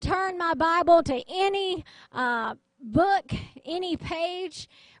turn my Bible to any book, any page,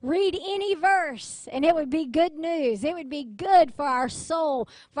 read any verse, and it would be good news. It would be good for our soul,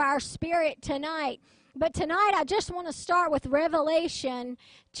 for our spirit tonight. But tonight I just want to start with Revelation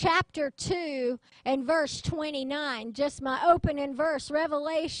chapter 2 and verse 29. Just my opening verse,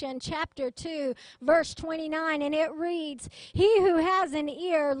 Revelation chapter 2, verse 29. And it reads, "He who has an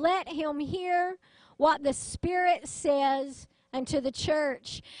ear, let him hear what the Spirit says unto the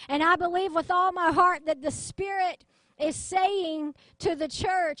church." And I believe with all my heart that the Spirit is saying to the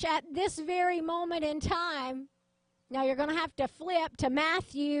church at this very moment in time. Now you're going to have to flip to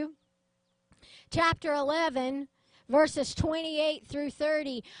Matthew chapter 11, verses 28 through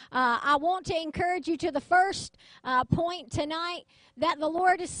 30. I want to encourage you to the first point tonight that the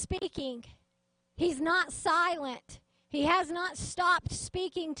Lord is speaking. He's not silent. He has not stopped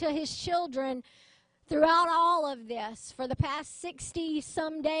speaking to his children throughout all of this for the past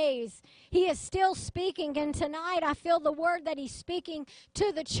 60-some days. He is still speaking, and tonight I feel the word that he's speaking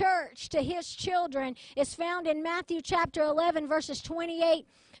to the church, to his children, is found in Matthew chapter 11, verses 28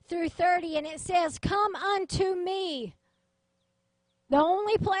 through 30, and it says, "Come unto me." The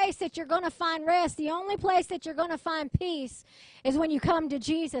only place that you're going to find rest, the only place that you're going to find peace is when you come to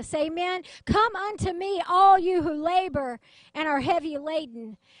Jesus. Amen. "Come unto me, all you who labor and are heavy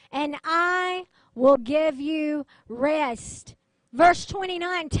laden, and I will give you rest." Verse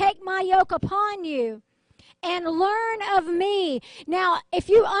 29, "Take my yoke upon you and learn of me." Now, if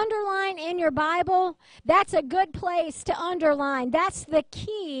you underline in your Bible, that's a good place to underline. That's the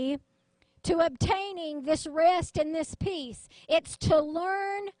key to obtaining this rest and this peace. It's to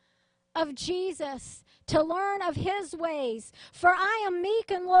learn of Jesus, to learn of his ways. "For I am meek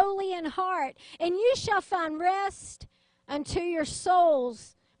and lowly in heart, and you shall find rest unto your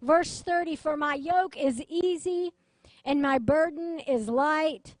souls." Verse 30, "For my yoke is easy and my burden is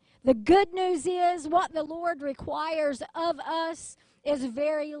light." The good news is what the Lord requires of us is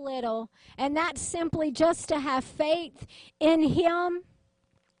very little. And that's simply just to have faith in him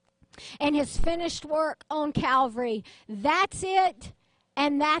and his finished work on Calvary. That's it,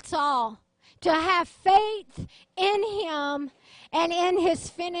 and that's all. To have faith in him and in his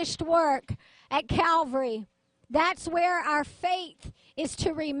finished work at Calvary. That's where our faith is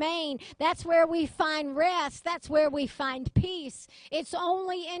to remain. That's where we find rest. That's where we find peace. It's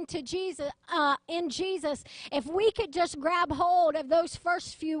only in Jesus. If we could just grab hold of those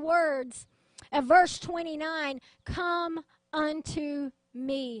first few words of verse 29, "Come unto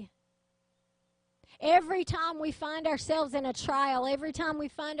me." Every time we find ourselves in a trial, every time we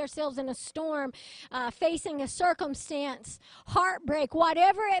find ourselves in a storm, facing a circumstance, heartbreak,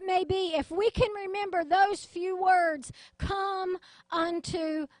 whatever it may be, if we can remember those few words, "Come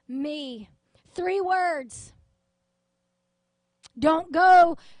unto me." 3 words. Don't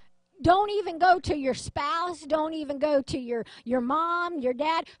even go to your spouse. Don't even go to your mom, your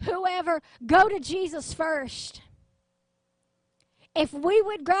dad, whoever. Go to Jesus first. If we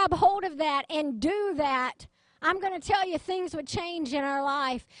would grab hold of that and do that, I'm going to tell you things would change in our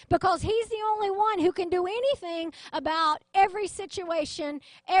life, because he's the only one who can do anything about every situation,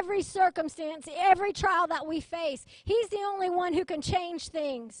 every circumstance, every trial that we face. He's the only one who can change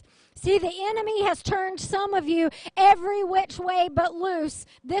things. See, the enemy has turned some of you every which way but loose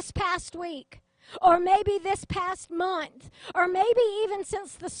this past week. Or maybe this past month, or maybe even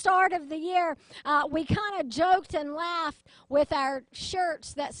since the start of the year. We kind of joked and laughed with our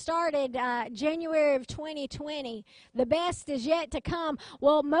shirts that started January of 2020. The best is yet to come.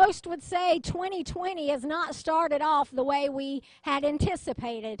 Well, most would say 2020 has not started off the way we had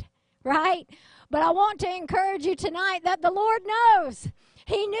anticipated, right? But I want to encourage you tonight that the Lord knows.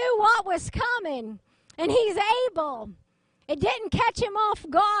 He knew what was coming, and he's able. It didn't catch him off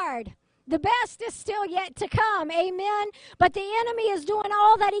guard. The best is still yet to come, amen? But the enemy is doing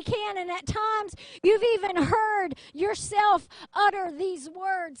all that he can, and at times you've even heard yourself utter these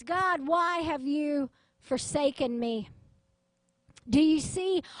words, "God, why have you forsaken me?" Do you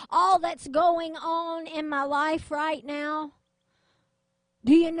see all that's going on in my life right now?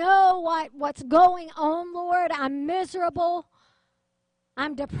 Do you know what's going on, Lord? I'm miserable.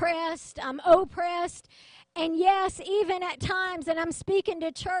 I'm depressed. I'm oppressed. And yes, even at times, and I'm speaking to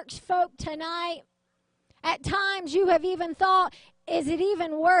church folk tonight, at times you have even thought, is it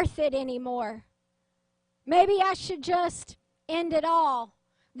even worth it anymore? Maybe I should just end it all.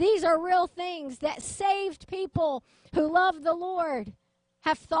 These are real things that saved people who love the Lord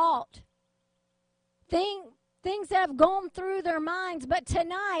have thought. Things that have gone through their minds. But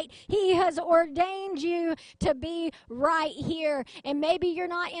tonight, he has ordained you to be right here. And maybe you're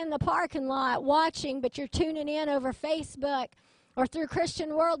not in the parking lot watching, but you're tuning in over Facebook or through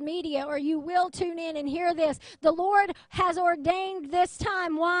Christian World Media, or you will tune in and hear this. The Lord has ordained this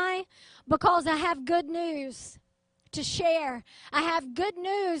time. Why? Because I have good news to share. I have good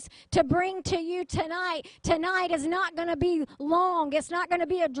news to bring to you tonight. Tonight is not going to be long. It's not going to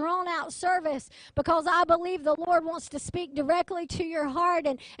be a drawn-out service, because I believe the Lord wants to speak directly to your heart,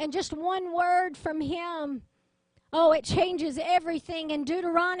 and just one word from Him, oh, it changes everything. In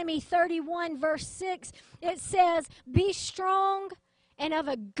Deuteronomy 31, verse 6, it says, "Be strong and of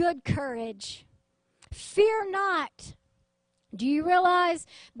a good courage. Fear not." Do you realize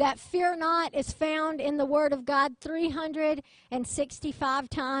that fear not is found in the Word of God 365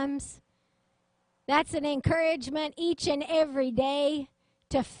 times? That's an encouragement each and every day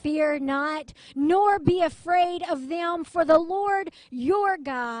to fear not, nor be afraid of them, for the Lord your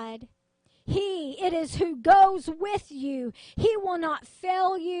God, He it is who goes with you. He will not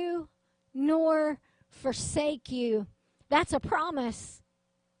fail you nor forsake you. That's a promise,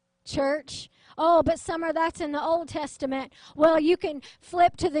 church. Oh, but Summer, that's in the Old Testament. Well, you can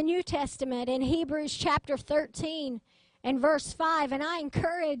flip to the New Testament in Hebrews chapter 13 and verse 5. And I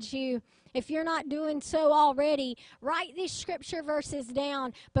encourage you, if you're not doing so already, write these scripture verses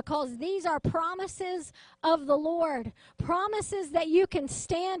down, because these are promises of the Lord. Promises that you can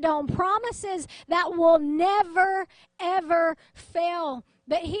stand on. Promises that will never, ever fail.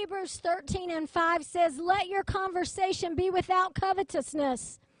 But Hebrews 13 and 5 says, "Let your conversation be without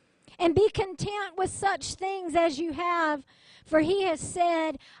covetousness, and be content with such things as you have. For He has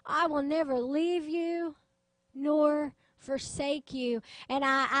said, I will never leave you nor forsake you." And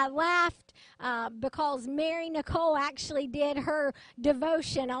I laughed because Mary Nicole actually did her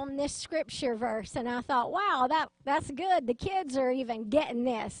devotion on this scripture verse. And I thought, wow, that's good. The kids are even getting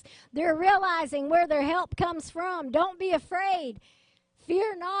this. They're realizing where their help comes from. Don't be afraid.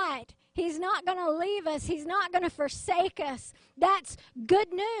 Fear not. He's not going to leave us. He's not going to forsake us. That's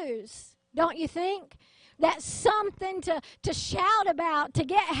good news, don't you think? That's something to shout about, to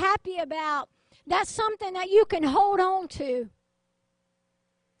get happy about. That's something that you can hold on to.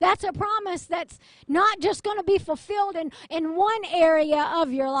 That's a promise that's not just going to be fulfilled in one area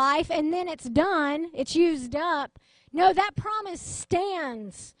of your life and then it's done, it's used up. No, that promise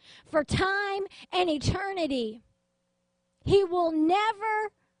stands for time and eternity. He will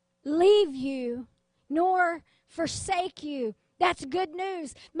never leave you nor forsake you. That's good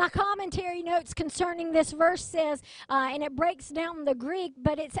news. My commentary notes concerning this verse says, and it breaks down the Greek,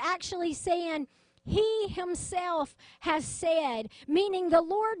 but it's actually saying, He Himself has said, meaning the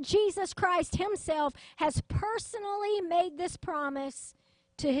Lord Jesus Christ Himself has personally made this promise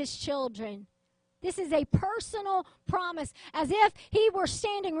to His children. This is a personal promise, as if He were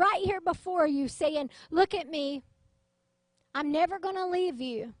standing right here before you saying, look at me. I'm never going to leave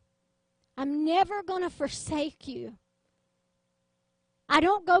you. I'm never going to forsake you. I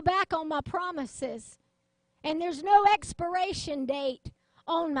don't go back on my promises. And there's no expiration date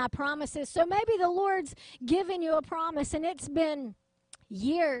on my promises. So maybe the Lord's given you a promise and it's been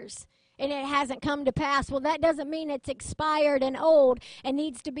years and it hasn't come to pass. Well, that doesn't mean it's expired and old and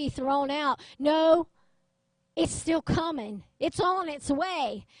needs to be thrown out. No, it's still coming. It's on its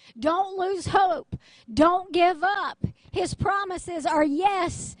way. Don't lose hope. Don't give up. His promises are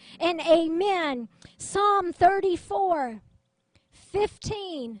yes and amen. Psalm 34,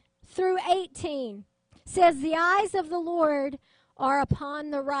 15 through 18 says, "The eyes of the Lord are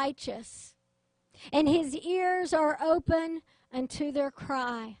upon the righteous, and His ears are open unto their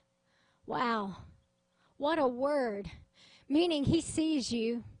cry." Wow, what a word. Meaning He sees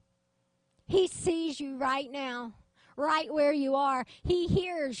you. He sees you right now, right where you are. He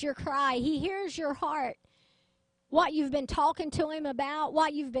hears your cry. He hears your heart. What you've been talking to Him about,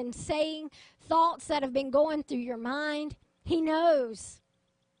 what you've been saying, thoughts that have been going through your mind. He knows.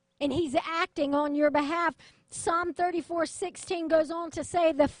 And He's acting on your behalf. Psalm 34:16 goes on to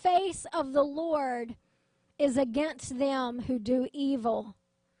say, "The face of the Lord is against them who do evil,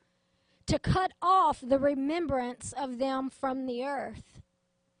 to cut off the remembrance of them from the earth."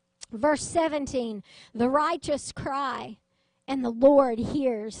 Verse 17, "The righteous cry, and the Lord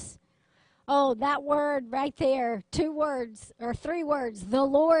hears." Oh, that word right there, 2 words or 3 words, "the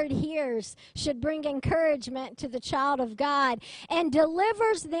Lord hears," should bring encouragement to the child of God, and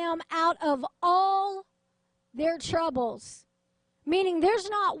delivers them out of all their troubles. Meaning there's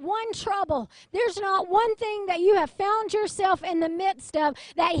not one trouble, there's not one thing that you have found yourself in the midst of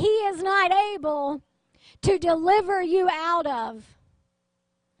that He is not able to deliver you out of.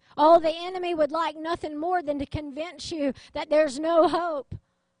 Oh, the enemy would like nothing more than to convince you that there's no hope.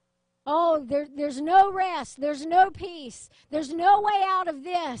 Oh, there's no rest. There's no peace. There's no way out of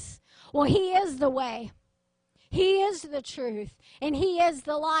this. Well, He is the way. He is the truth, and He is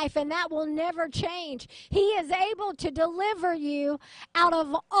the life, and that will never change. He is able to deliver you out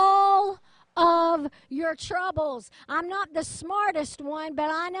of all of your troubles. I'm not the smartest one, but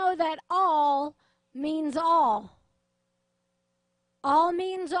I know that all means all. All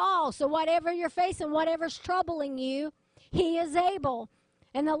means all. So whatever you're facing, whatever's troubling you, He is able.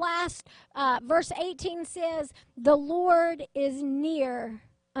 And the last verse 18 says, "The Lord is near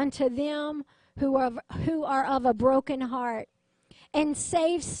unto them who are of a broken heart, and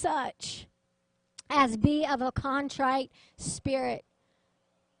save such as be of a contrite spirit."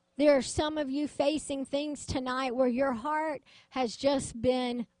 There are some of you facing things tonight where your heart has just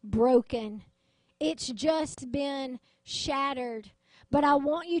been broken. It's just been shattered. But I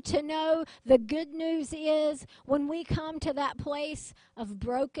want you to know the good news is when we come to that place of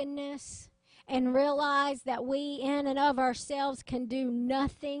brokenness and realize that we in and of ourselves can do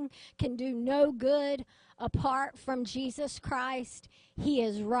nothing, can do no good apart from Jesus Christ, He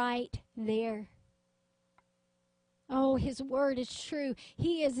is right there. Oh, His word is true.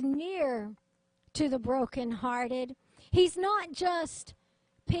 He is near to the brokenhearted. He's not just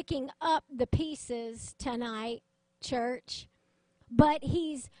picking up the pieces tonight, church, but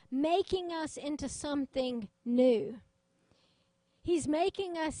He's making us into something new. He's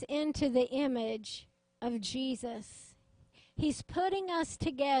making us into the image of Jesus. He's putting us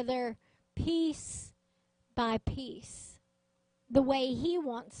together piece by piece, the way He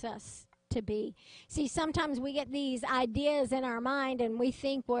wants us to be. See, sometimes we get these ideas in our mind and we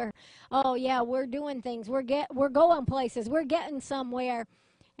think we're doing things, we're going places, we're getting somewhere,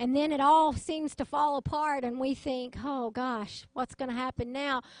 and then it all seems to fall apart and we think, oh gosh, what's going to happen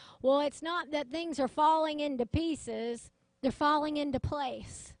now? Well, it's not that things are falling into pieces, they're falling into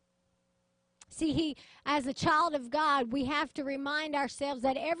place. See, as a child of God, we have to remind ourselves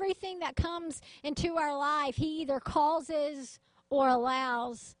that everything that comes into our life, He either causes or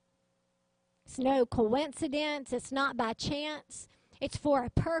allows. It's no coincidence. It's not by chance. It's for a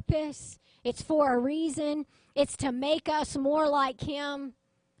purpose. It's for a reason. It's to make us more like Him.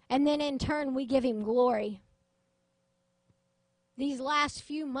 And then in turn, we give Him glory. These last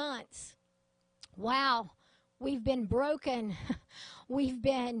few months, wow, we've been broken. We've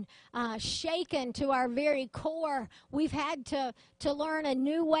been shaken to our very core. We've had to learn a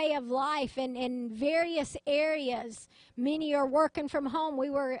new way of life in various areas. Many are working from home. We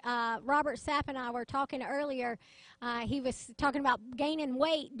were, Robert Sapp and I were talking earlier. He was talking about gaining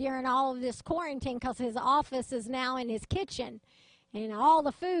weight during all of this quarantine because his office is now in his kitchen. And all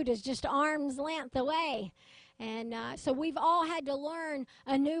the food is just arm's length away. And so we've all had to learn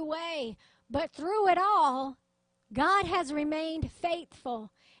a new way. But through it all, God has remained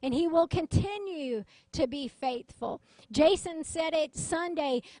faithful, and He will continue to be faithful. Jason said it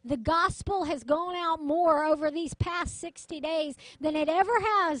Sunday, the gospel has gone out more over these past 60 days than it ever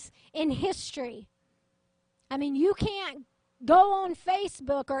has in history. I mean, you can't go on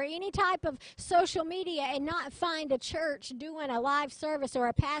Facebook or any type of social media and not find a church doing a live service or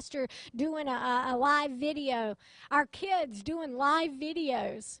a pastor doing a live video. Our kids doing live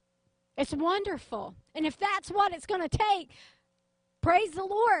videos. It's wonderful. And if that's what it's going to take, praise the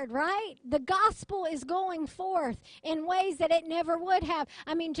Lord, right? The gospel is going forth in ways that it never would have.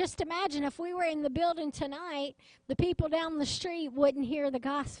 I mean, just imagine if we were in the building tonight, the people down the street wouldn't hear the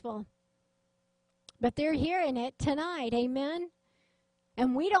gospel. But they're hearing it tonight, amen?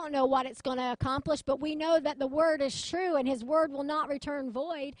 And we don't know what it's going to accomplish, but we know that the word is true and His word will not return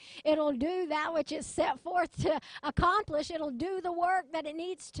void. It'll do that which it's set forth to accomplish. It'll do the work that it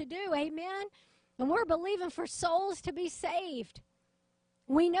needs to do, amen? And we're believing for souls to be saved.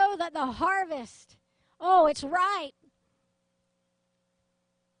 We know that the harvest, it's right.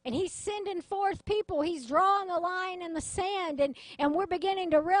 And He's sending forth people. He's drawing a line in the sand, and we're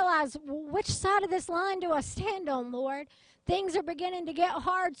beginning to realize, which side of this line do I stand on, Lord? Things are beginning to get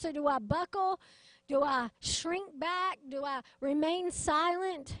hard, so do I buckle? Do I shrink back? Do I remain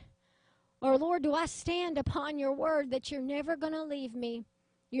silent? Or, Lord, do I stand upon Your word that You're never going to leave me?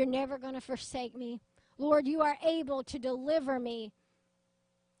 You're never going to forsake me. Lord, You are able to deliver me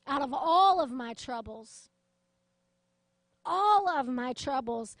out of all of my troubles. All of my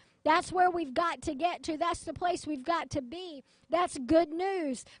troubles. That's where we've got to get to. That's the place we've got to be. That's good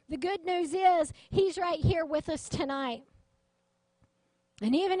news. The good news is He's right here with us tonight.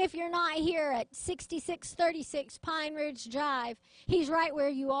 And even if you're not here at 6636 Pine Ridge Drive, He's right where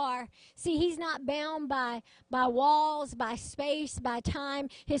you are. See, He's not bound by walls, by space, by time.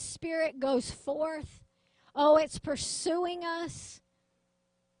 His Spirit goes forth. Oh, it's pursuing us.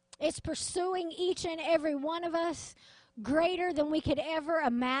 It's pursuing each and every one of us greater than we could ever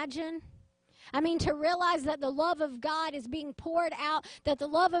imagine. I mean, to realize that the love of God is being poured out, that the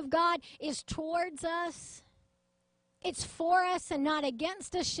love of God is towards us. It's for us and not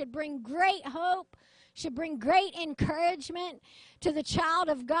against us, should bring great hope, should bring great encouragement to the child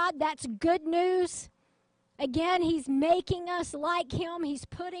of God. That's good news. Again, he's making us like him. He's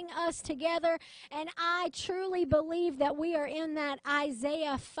putting us together. And I truly believe that we are in that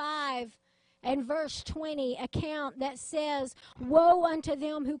Isaiah 5 and verse 20 account that says, "Woe unto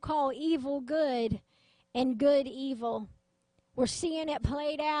them who call evil good and good evil." We're seeing it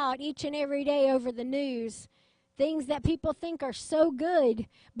played out each and every day over the news. Things that people think are so good,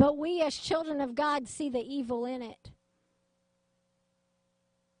 but we as children of God see the evil in it.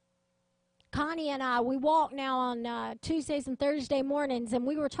 Connie and I, we walk now on Tuesdays and Thursday mornings, and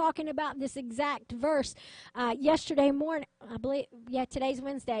we were talking about this exact verse yesterday morning. I believe, today's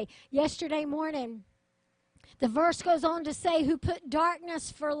Wednesday. Yesterday morning, the verse goes on to say, "Who put darkness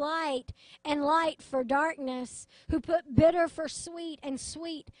for light and light for darkness, who put bitter for sweet and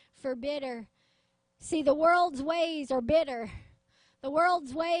sweet for bitter." See, the world's ways are bitter. The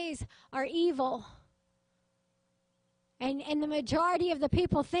world's ways are evil. And the majority of the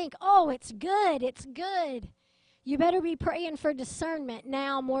people think, oh, it's good, it's good. You better be praying for discernment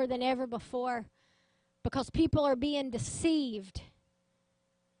now more than ever before, because people are being deceived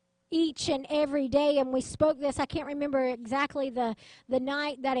each and every day. And we spoke this, I can't remember exactly the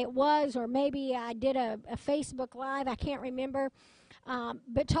night that it was, or maybe I did a Facebook Live, I can't remember.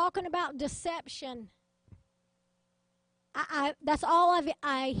 But talking about deception, that's all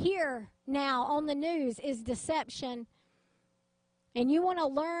I hear now on the news is deception. And you want to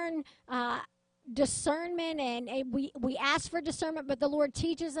learn discernment, and we ask for discernment, but the Lord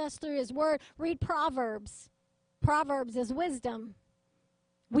teaches us through his word. Read Proverbs. Proverbs is wisdom.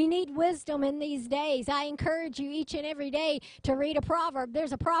 We need wisdom in these days. I encourage you each and every day to read a proverb.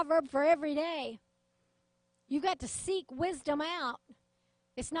 There's a proverb for every day. You got to seek wisdom out.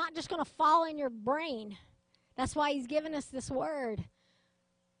 It's not just going to fall in your brain. That's why he's given us this word.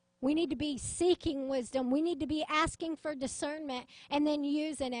 We need to be seeking wisdom. We need to be asking for discernment and then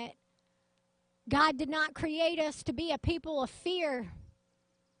using it. God did not create us to be a people of fear.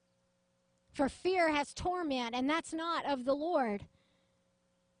 For fear has torment, and that's not of the Lord.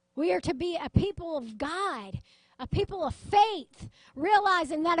 We are to be a people of God, a people of faith,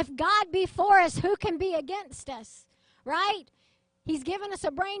 realizing that if God be for us, who can be against us, right? He's given us a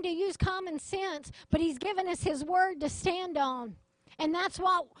brain to use common sense, but he's given us his word to stand on. And that's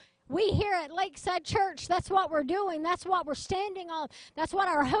what we here at Lakeside Church, that's what we're doing. That's what we're standing on. That's what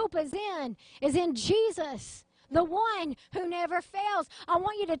our hope is in Jesus, the one who never fails. I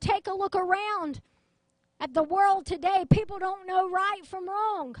want you to take a look around at the world today. People don't know right from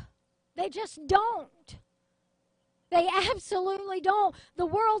wrong. They just don't. They absolutely don't. The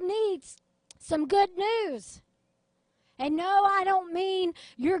world needs some good news. And no, I don't mean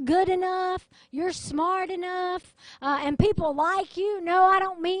you're good enough, you're smart enough, and people like you. No, I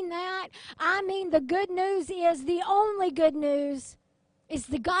don't mean that. I mean the good news is, the only good news is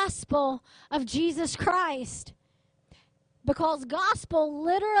the gospel of Jesus Christ. Because gospel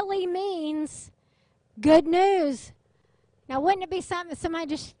literally means good news. Now, wouldn't it be something if somebody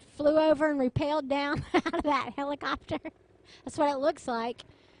just flew over and rappelled down out of that helicopter? That's what it looks like.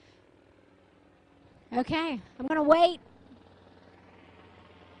 Okay, I'm going to wait.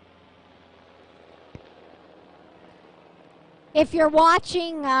 If you're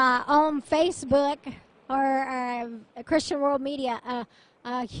watching on Facebook or Christian World Media,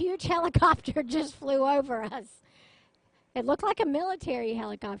 a huge helicopter just flew over us. It looked like a military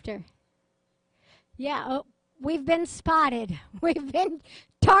helicopter. Yeah, we've been spotted. We've been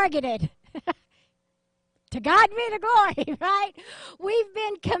targeted. To God be the glory, right? We've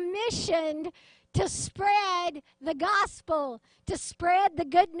been commissioned to spread the gospel, to spread the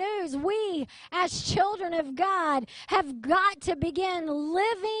good news. We, as children of God, have got to begin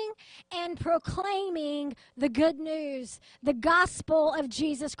living and proclaiming the good news, the gospel of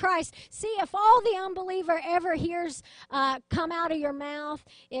Jesus Christ. See, if all the unbeliever ever hears come out of your mouth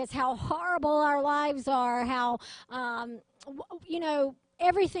is how horrible our lives are, how,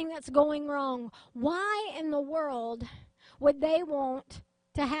 everything that's going wrong, why in the world would they want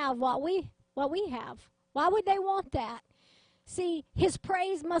to have what we have? Why would they want that? See, his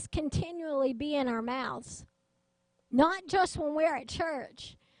praise must continually be in our mouths. Not just when we're at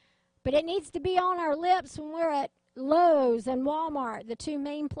church, but it needs to be on our lips when we're at Lowe's and Walmart, the two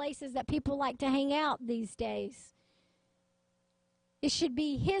main places that people like to hang out these days. It should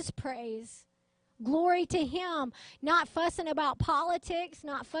be his praise. Glory to him. Not fussing about politics,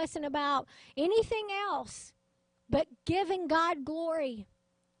 not fussing about anything else, but giving God glory.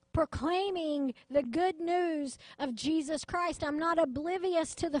 proclaiming the good news of Jesus Christ. I'm not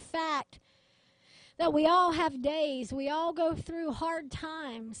oblivious to the fact that we all have days. We all go through hard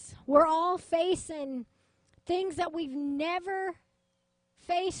times. We're all facing things that we've never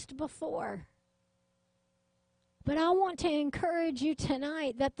faced before. But I want to encourage you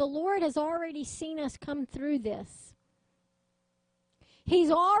tonight that the Lord has already seen us come through this.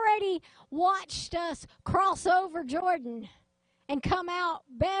 He's already watched us cross over Jordan and come out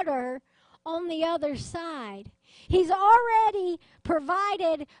better on the other side. He's already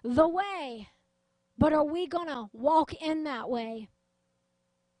provided the way. But are we going to walk in that way?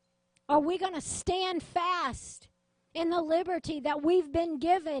 Are we going to stand fast in the liberty that we've been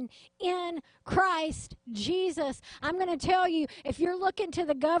given in Christ Jesus? I'm going to tell you, if you're looking to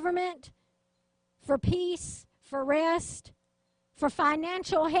the government for peace, for rest, for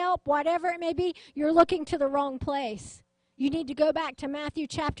financial help, whatever it may be, you're looking to the wrong place. You need to go back to Matthew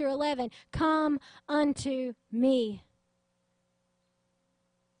chapter 11. Come unto me.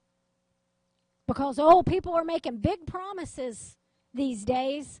 Because, people are making big promises these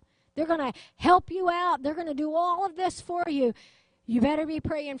days. They're going to help you out. They're going to do all of this for you. You better be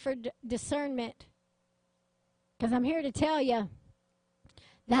praying for discernment. Because I'm here to tell you,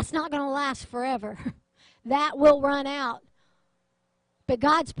 that's not going to last forever. That will run out. But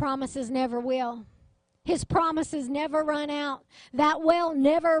God's promises never will. His promises never run out. That well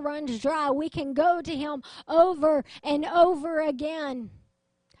never runs dry. We can go to Him over and over again.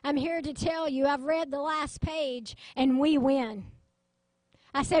 I'm here to tell you, I've read the last page, and we win.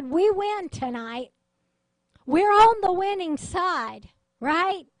 I said, we win tonight. We're on the winning side,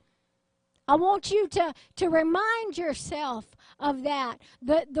 right? I want you to remind yourself of that.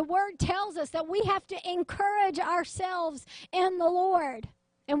 The Word tells us that we have to encourage ourselves in the Lord.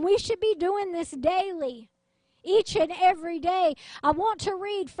 And we should be doing this daily, each and every day. I want to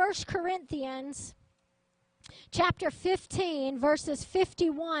read 1 Corinthians chapter 15, verses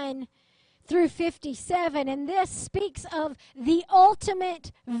 51 through 57. And this speaks of the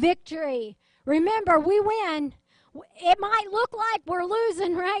ultimate victory. Remember, we win. It might look like we're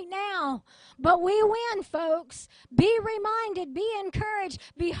losing right now, but we win, folks. Be reminded, be encouraged.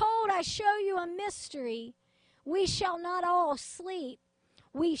 Behold, I show you a mystery. We shall not all sleep.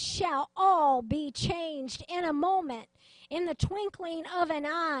 We shall all be changed in a moment, in the twinkling of an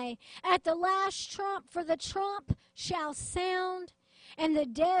eye, at the last trump, for the trump shall sound, and the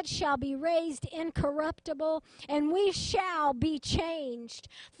dead shall be raised incorruptible, and we shall be changed.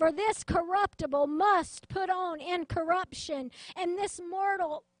 For this corruptible must put on incorruption, and this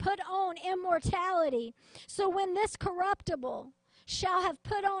mortal put on immortality. So when this corruptible shall have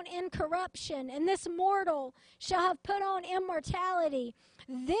put on incorruption, and this mortal shall have put on immortality,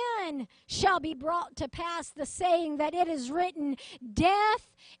 then shall be brought to pass the saying that it is written,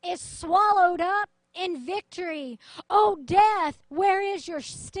 death is swallowed up in victory. O death, where is your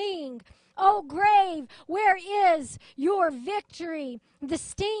sting? O grave, where is your victory? The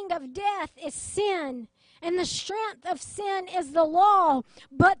sting of death is sin, and the strength of sin is the law.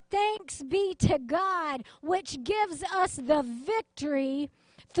 But thanks be to God, which gives us the victory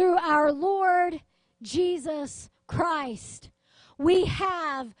through our Lord Jesus Christ. We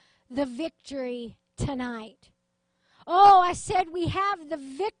have the victory tonight. Oh, I said we have the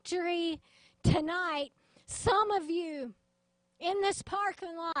victory tonight. Some of you in this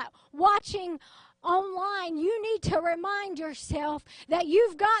parking lot watching online, you need to remind yourself that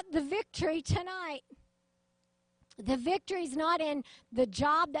you've got the victory tonight. The victory's not in the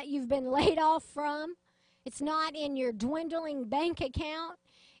job that you've been laid off from. It's not in your dwindling bank account.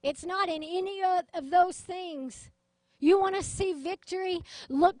 It's not in any of those things. You want to see victory?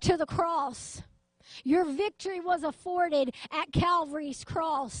 Look to the cross. Your victory was afforded at Calvary's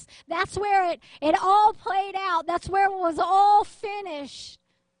cross. That's where it all played out. That's where it was all finished.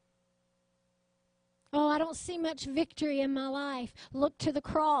 Oh, I don't see much victory in my life. Look to the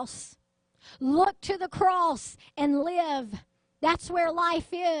cross. Look to the cross and live. That's where life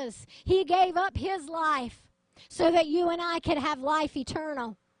is. He gave up His life so that you and I could have life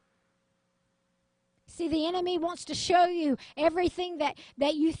eternal. See, the enemy wants to show you everything that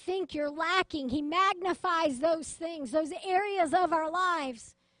you think you're lacking. He magnifies those things, those areas of our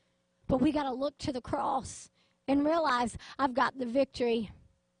lives. But we got to look to the cross and realize I've got the victory.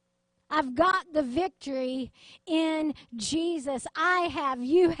 I've got the victory in Jesus. I have,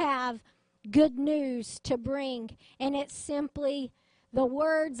 you have good news to bring. And it's simply the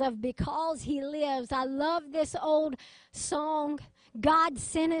words of because He lives. I love this old song, God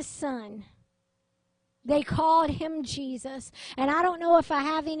sent His Son. They called Him Jesus. And I don't know if I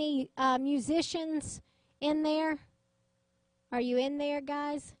have any musicians in there. Are you in there,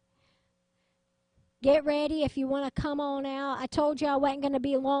 guys? Get ready if you want to come on out. I told you I wasn't going to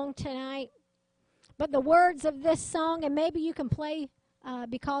be long tonight. But the words of this song, and maybe you can play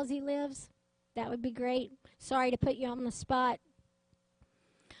Because He Lives. That would be great. Sorry to put you on the spot.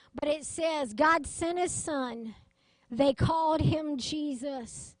 But it says, God sent His Son. They called Him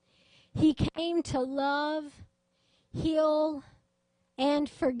Jesus. He came to love, heal, and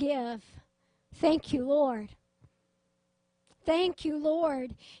forgive. Thank you, Lord. Thank you,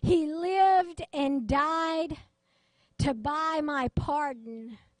 Lord. He lived and died to buy my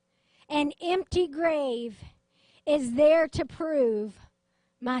pardon. An empty grave is there to prove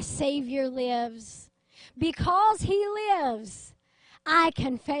my Savior lives. Because He lives, I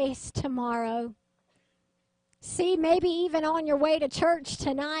can face tomorrow. See, maybe even on your way to church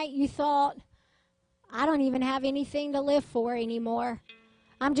tonight, you thought, I don't even have anything to live for anymore.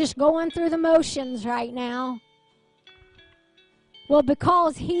 I'm just going through the motions right now. Well,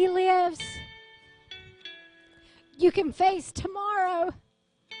 because He lives, you can face tomorrow.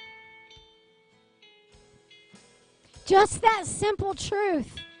 Just that simple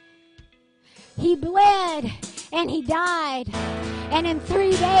truth. He bled and He died, and in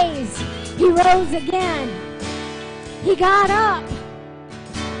 3 days He rose again. He got up.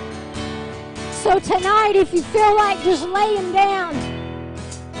 So tonight, if you feel like just laying down,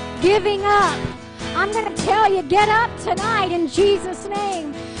 giving up, I'm going to tell you, get up tonight in Jesus'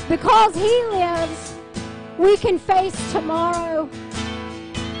 name. Because He lives, we can face tomorrow.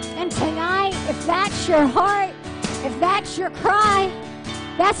 And tonight, if that's your heart, if that's your cry,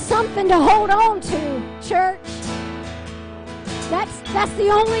 that's something to hold on to, church. That's the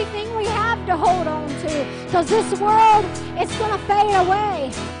only thing we have to hold on to. Because this world, it's going to fade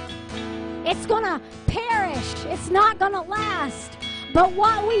away. It's going to perish. It's not going to last. But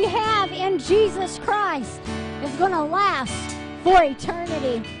what we have in Jesus Christ is going to last for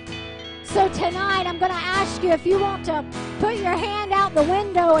eternity. So tonight, I'm going to ask you if you want to put your hand out the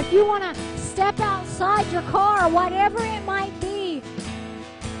window, if you want to step outside your car, whatever it might be.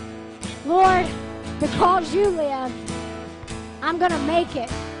 Lord, because You live, I'm going to make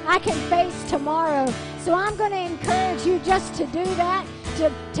it. I can face tomorrow. So I'm going to encourage you just to do that,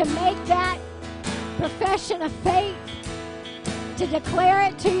 to make that profession of faith, to declare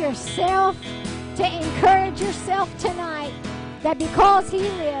it to yourself, to encourage yourself tonight that because He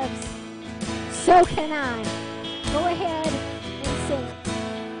lives, so can I. Go ahead and sing it.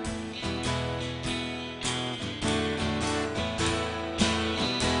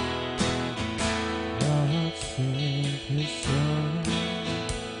 God sent His Son.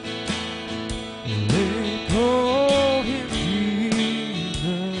 They called Him Jesus.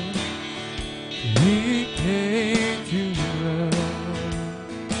 He came to love,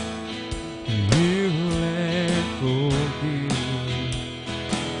 heal and forgive.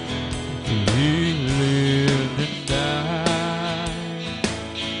 He lived and died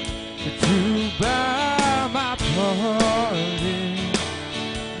to buy my pardon.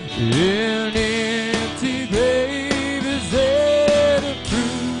 An empty grave is there to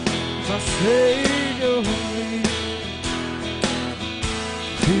prove my Savior lives.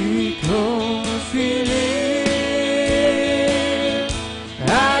 Because He lives, I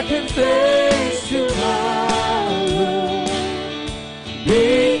can face tomorrow.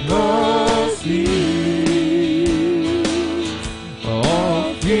 Because He lives,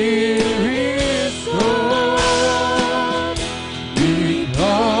 all fear is gone.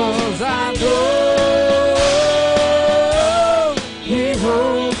 Because I know He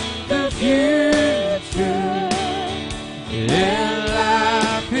holds the future, and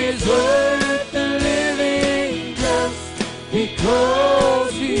life is worth the living just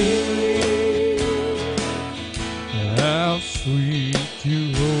because He lives. How sweet to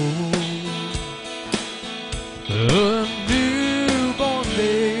hold a newborn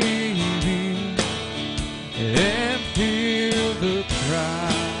baby and feel the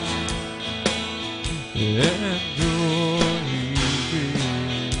pride and joy He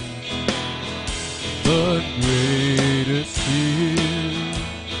gives. But greater still,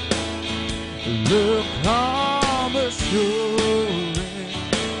 the calm assurance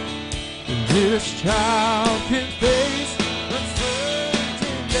this child can face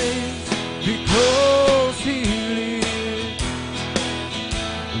uncertain days because He lives.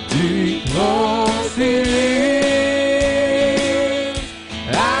 Because He lives,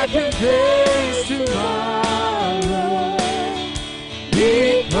 I can face tomorrow.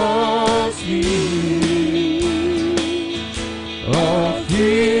 Because He lives, all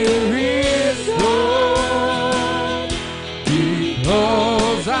fear is gone.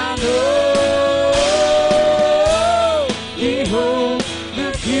 Because I know He holds the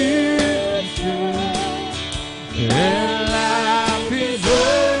future.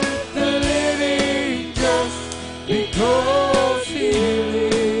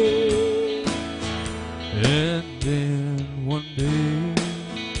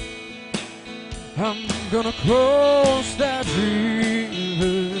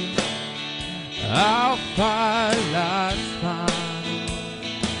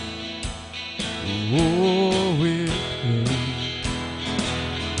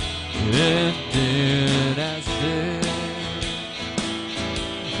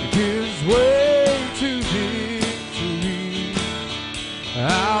 His way to victory.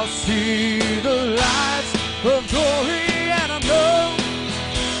 I'll see the lights of glory, and I know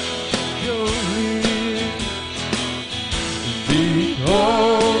you're here.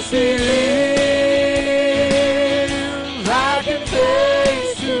 Because He lives, I can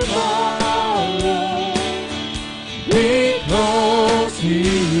face tomorrow. Because He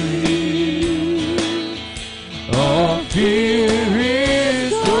lives, all fear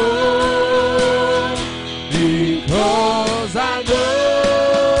is gone. Because I know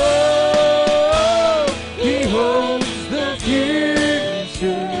He holds the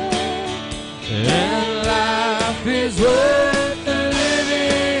future, and life is worth the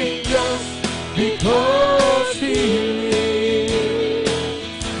living just because He lives.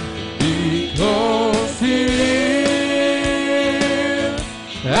 Because He lives,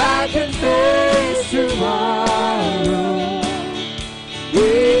 I can face tomorrow.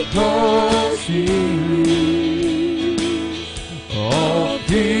 Because He lives, all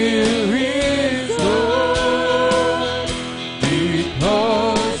fear is gone.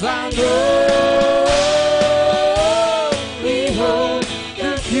 Because I know He holds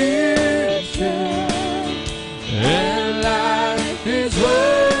the future, and life is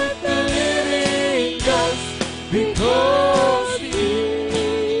worth the living just because He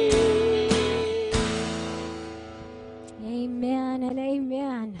lives. Amen and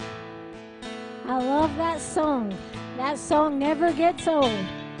amen. I love that song. That song never gets old.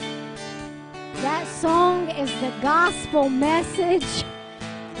 That song is the gospel message.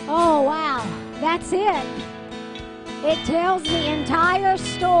 Oh, wow. That's it. It tells the entire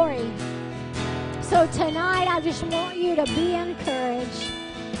story. So tonight, I just want you to be encouraged.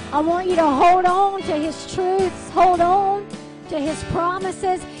 I want you to hold on to His truths. Hold on to His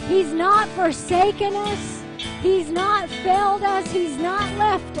promises. He's not forsaken us. He's not failed us. He's not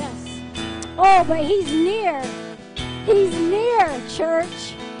left us. Oh, but He's near. He's near,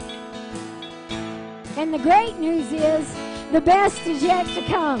 church. And the great news is the best is yet to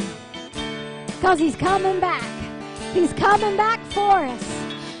come. Because He's coming back. He's coming back for us.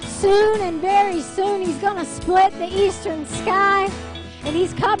 Soon and very soon He's going to split the eastern sky. And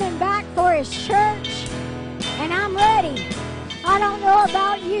He's coming back for His church. And I'm ready. I don't know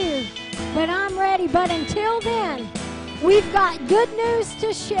about you, but I'm ready. But until then, we've got good news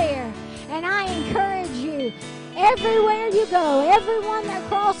to share. And I encourage you, everywhere you go, everyone that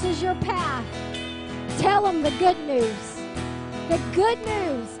crosses your path, tell them the good news. The good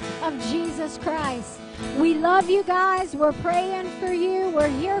news of Jesus Christ. We love you guys. We're praying for you. We're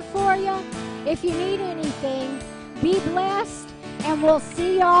here for you. If you need anything, be blessed, and we'll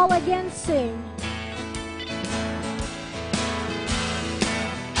see you all again soon.